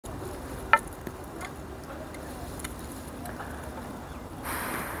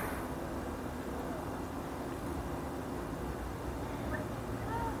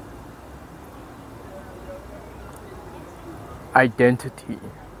Identity.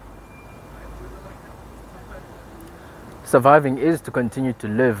 Surviving is to continue to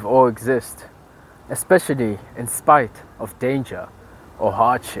live or exist, especially in spite of danger or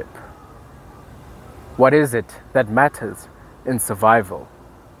hardship. What is it that matters in survival?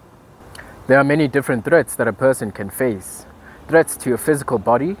 There are many different threats that a person can face. Threats to your physical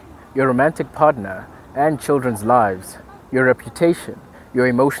body, your romantic partner and children's lives, your reputation, your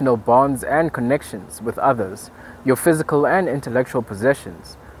emotional bonds and connections with others, your physical and intellectual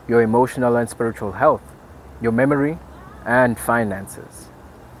possessions, your emotional and spiritual health, your memory and finances.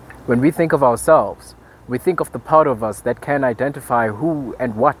 When we think of ourselves, we think of the part of us that can identify who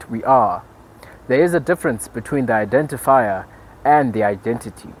and what we are. There is a difference between the identifier and the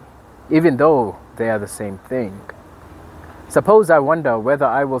identity, even though they are the same thing. Suppose I wonder whether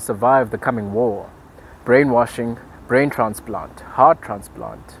I will survive the coming war, brainwashing, brain transplant, heart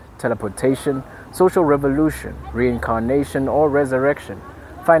transplant, teleportation, social revolution, reincarnation or resurrection,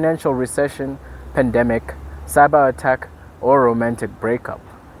 financial recession, pandemic, cyber attack, or romantic breakup.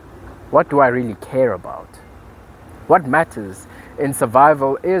 What do I really care about? What matters in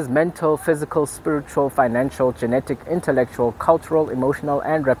survival is mental, physical, spiritual, financial, genetic, intellectual, cultural, emotional,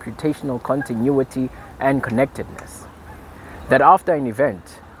 and reputational continuity and connectedness. That after an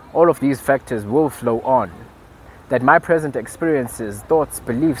event, all of these factors will flow on. That my present experiences, thoughts,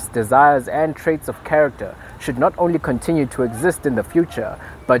 beliefs, desires, and traits of character should not only continue to exist in the future,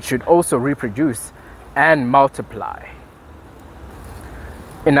 but should also reproduce and multiply.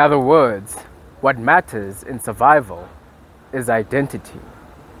 In other words, what matters in survival is identity.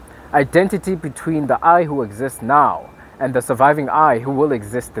 Identity between the I who exists now and the surviving I who will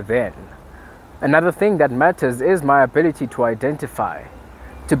exist then. Another thing that matters is my ability to identify,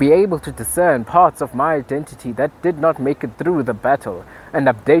 to be able to discern parts of my identity that did not make it through the battle and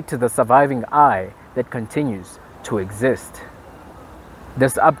update to the surviving I that continues to exist.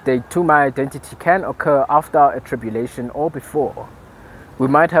 This update to my identity can occur after a tribulation or before. We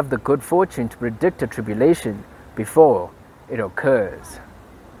might have the good fortune to predict a tribulation before it occurs.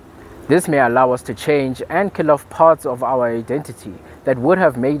 This may allow us to change and kill off parts of our identity that would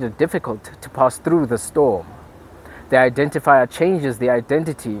have made it difficult to pass through the storm. The identifier changes the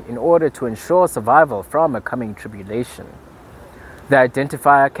identity in order to ensure survival from a coming tribulation. The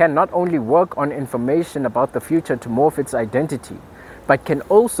identifier can not only work on information about the future to morph its identity, but can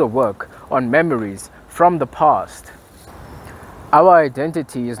also work on memories from the past. Our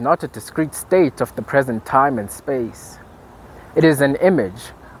identity is not a discrete state of the present time and space. It is an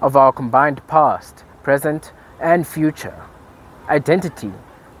image of our combined past, present, and future. Identity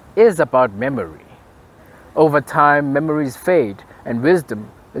is about memory. Over time, memories fade and wisdom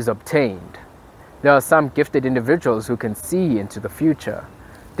is obtained. There are some gifted individuals who can see into the future.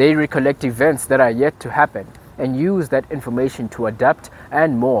 They recollect events that are yet to happen and use that information to adapt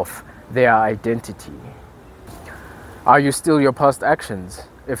and morph their identity. Are you still your past actions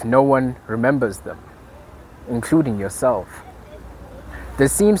if no one remembers them, including yourself? There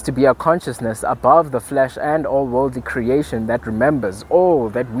seems to be a consciousness above the flesh and all worldly creation that remembers all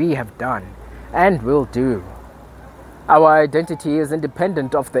that we have done and will do. Our identity is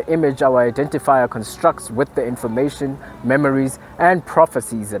independent of the image our identifier constructs with the information, memories, and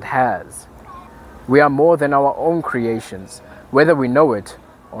prophecies it has. We are more than our own creations, whether we know it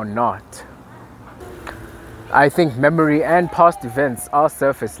or not. I think memory and past events are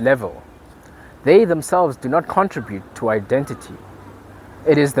surface level. They themselves do not contribute to identity.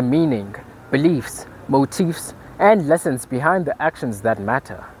 It is the meaning, beliefs, motifs, and lessons behind the actions that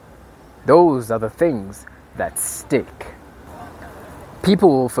matter. Those are the things that stick. People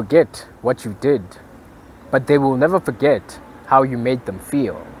will forget what you did, but they will never forget how you made them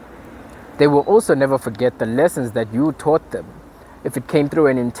feel. They will also never forget the lessons that you taught them if it came through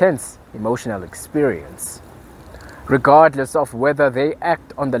an intense emotional experience, regardless of whether they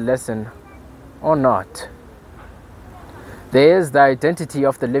act on the lesson or not. There is the identity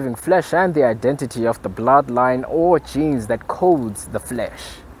of the living flesh and the identity of the bloodline or genes that codes the flesh.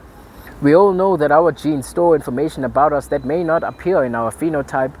 We all know that our genes store information about us that may not appear in our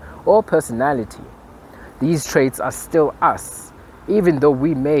phenotype or personality. These traits are still us, even though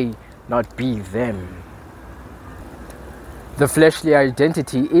we may not be them. The fleshly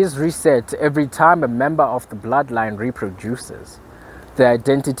identity is reset every time a member of the bloodline reproduces. The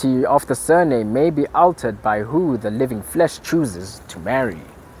identity of the surname may be altered by who the living flesh chooses to marry.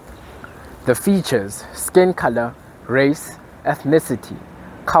 The features, skin color, race, ethnicity,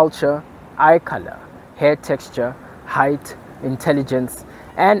 culture, eye color, hair texture, height, intelligence,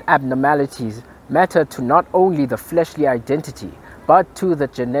 and abnormalities matter to not only the fleshly identity, but to the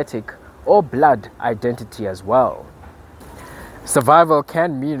genetic or blood identity as well. Survival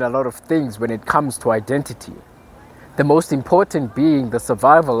can mean a lot of things when it comes to identity, the most important being the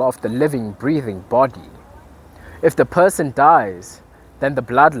survival of the living, breathing body. If the person dies, then the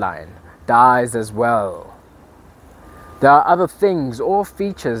bloodline dies as well. There are other things or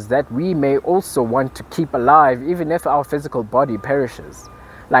features that we may also want to keep alive even if our physical body perishes,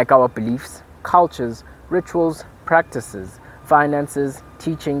 like our beliefs, cultures, rituals, practices, finances,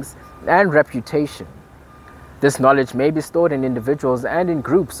 teachings, and reputation. This knowledge may be stored in individuals and in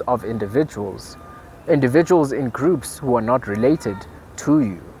groups of individuals. Individuals in groups who are not related to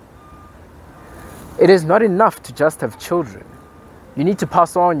you. It is not enough to just have children. You need to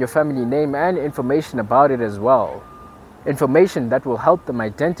pass on your family name and information about it as well. Information that will help them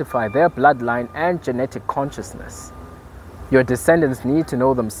identify their bloodline and genetic consciousness. Your descendants need to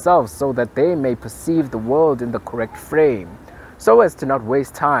know themselves so that they may perceive the world in the correct frame, so as to not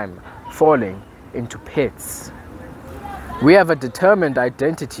waste time falling into pits. We have a determined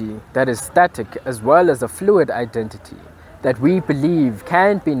identity that is static as well as a fluid identity that we believe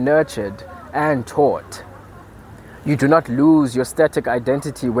can be nurtured and taught. You do not lose your static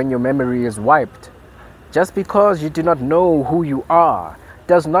identity when your memory is wiped. Just because you do not know who you are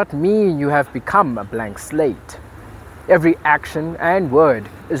does not mean you have become a blank slate. Every action and word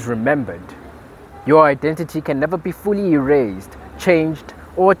is remembered. Your identity can never be fully erased, changed,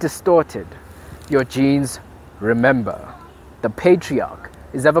 or distorted. Your genes remember. The patriarch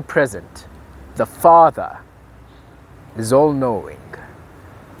is ever present. The father is all-knowing.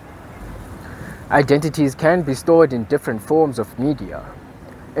 Identities can be stored in different forms of media.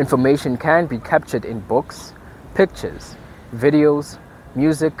 Information can be captured in books, pictures, videos,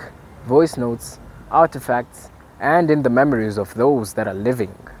 music, voice notes, artifacts, and in the memories of those that are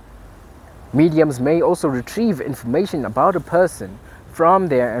living. Mediums may also retrieve information about a person from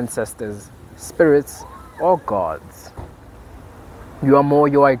their ancestors, spirits, or gods. You are more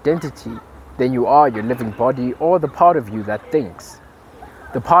your identity than you are your living body or the part of you that thinks.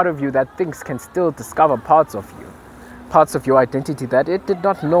 The part of you that thinks can still discover parts of you, parts of your identity that it did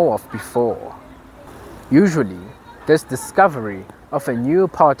not know of before. Usually, this discovery of a new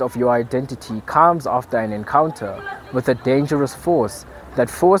part of your identity comes after an encounter with a dangerous force that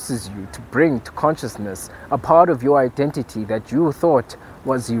forces you to bring to consciousness a part of your identity that you thought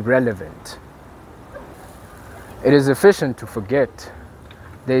was irrelevant. It is efficient to forget.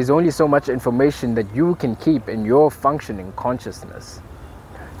 There is only so much information that you can keep in your functioning consciousness.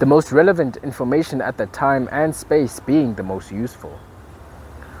 The most relevant information at the time and space being the most useful.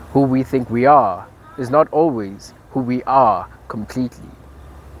 Who we think we are is not always who we are completely.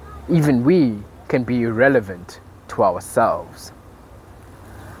 Even we can be irrelevant to ourselves.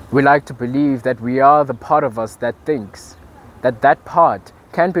 We like to believe that we are the part of us that thinks, that part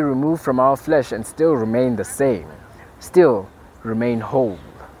can be removed from our flesh and still remain the same, still remain whole.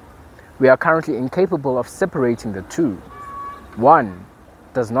 We are currently incapable of separating the two. One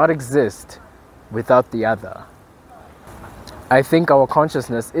does not exist without the other. I think our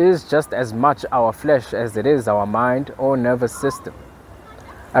consciousness is just as much our flesh as it is our mind or nervous system.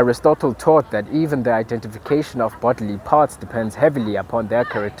 Aristotle taught that even the identification of bodily parts depends heavily upon their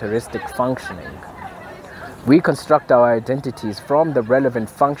characteristic functioning. We construct our identities from the relevant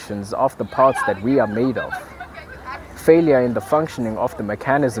functions of the parts that we are made of. Failure in the functioning of the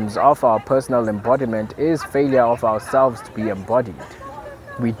mechanisms of our personal embodiment is failure of ourselves to be embodied.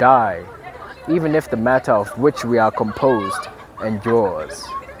 We die, even if the matter of which we are composed endures.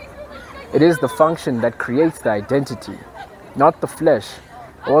 It is the function that creates the identity, not the flesh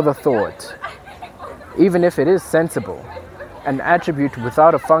or the thought. Even if it is sensible, an attribute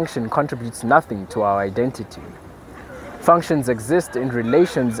without a function contributes nothing to our identity. Functions exist in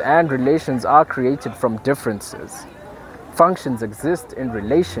relations, and relations are created from differences. Functions exist in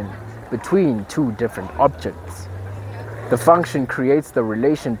relation between two different objects. The function creates the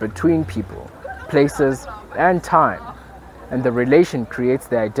relation between people, places, and time, and the relation creates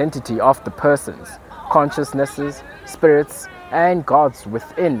the identity of the persons, consciousnesses, spirits, and gods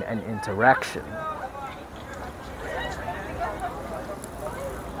within an interaction.